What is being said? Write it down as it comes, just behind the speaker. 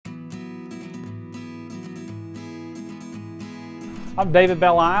I'm David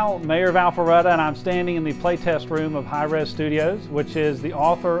Belle-Isle, Mayor of Alpharetta, and I'm standing in the playtest room of Hi-Rez Studios, which is the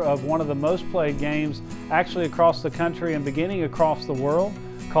author of one of the most played games actually across the country and beginning across the world,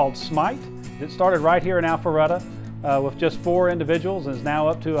 called SMITE. It started right here in Alpharetta with just 4 individuals and is now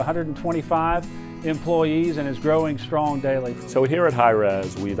up to 125 employees and is growing strong daily. So here at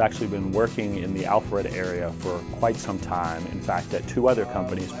Hi-Rez, we've actually been working in the Alpharetta area for quite some time. In fact, at 2 other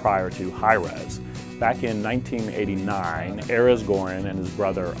companies prior to Hi-Rez. Back in 1989, Erez Gorin and his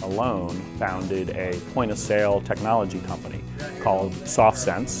brother Alon founded a point-of-sale technology company called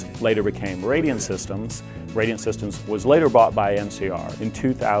SoftSense, later became Radiant Systems. Radiant Systems was later bought by NCR. In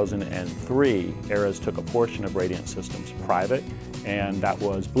 2003, Erez took a portion of Radiant Systems private, and that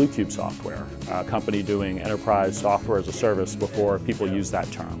was Blue Cube Software, a company doing enterprise software as a service before people used that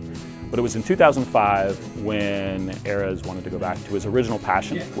term. But it was in 2005 when Erez wanted to go back to his original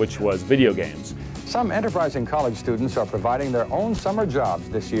passion, which was video games. Some enterprising college students are providing their own summer jobs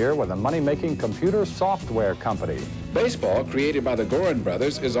this year with a money-making computer software company. Baseball, created by the Gorin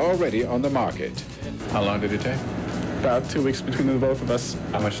brothers, is already on the market. How long did it take? About 2 weeks between the both of us.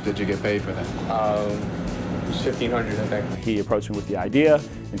 How much did you get paid for that? It was $1,500, I think. He approached me with the idea.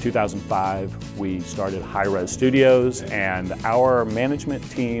 In 2005, we started Hi-Rez Studios, and our management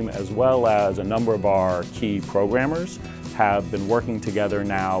team, as well as a number of our key programmers, have been working together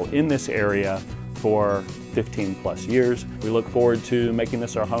now in this area for 15+ years. We look forward to making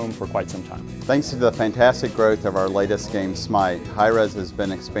this our home for quite some time. Thanks to the fantastic growth of our latest game, SMITE, Hi-Rez has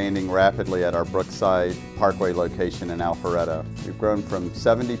been expanding rapidly at our Brookside Parkway location in Alpharetta. We've grown from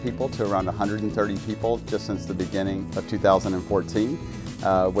 70 people to around 130 people just since the beginning of 2014,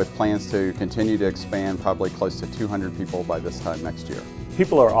 with plans to continue to expand probably close to 200 people by this time next year.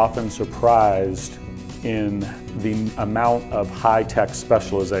 People are often surprised in the amount of high-tech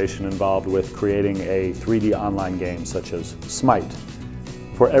specialization involved with creating a 3D online game such as SMITE.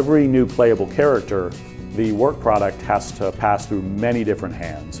 For every new playable character, the work product has to pass through many different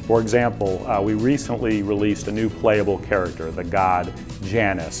hands. For example, we recently released a new playable character, the god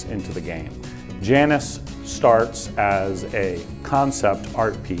Janus, into the game. Janus starts as a concept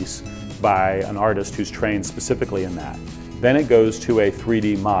art piece by an artist who's trained specifically in that. Then it goes to a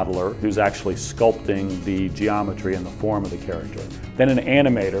 3D modeler who's actually sculpting the geometry and the form of the character. Then an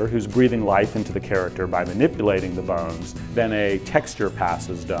animator who's breathing life into the character by manipulating the bones. Then a texture pass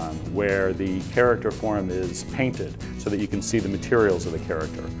is done where the character form is painted so that you can see the materials of the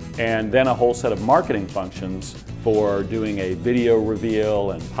character. And then a whole set of marketing functions for doing a video reveal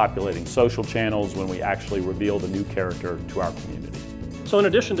and populating social channels when we actually reveal the new character to our community. So in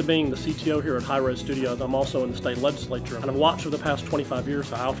addition to being the CTO here at Hi-Rez Studios, I'm also in the state legislature. And I've watched over the past 25 years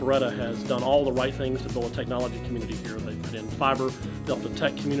how Alpharetta has done all the right things to build a technology community here. They've put in fiber, built a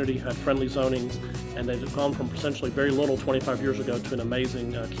tech community, had friendly zonings, and they've gone from essentially very little 25 years ago to an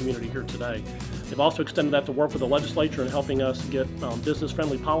amazing community here today. They've also extended that to work with the legislature in helping us get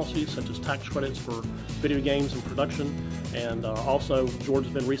business-friendly policies such as tax credits for video games and production. And also,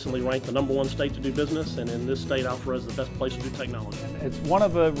 Georgia's been recently ranked the #1 state to do business, and in this state, Alpharetta is the best place to do technology. It's one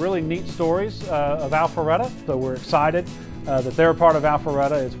of the really neat stories of Alpharetta, so we're excited that they're a part of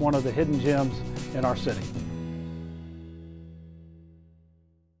Alpharetta. It's one of the hidden gems in our city.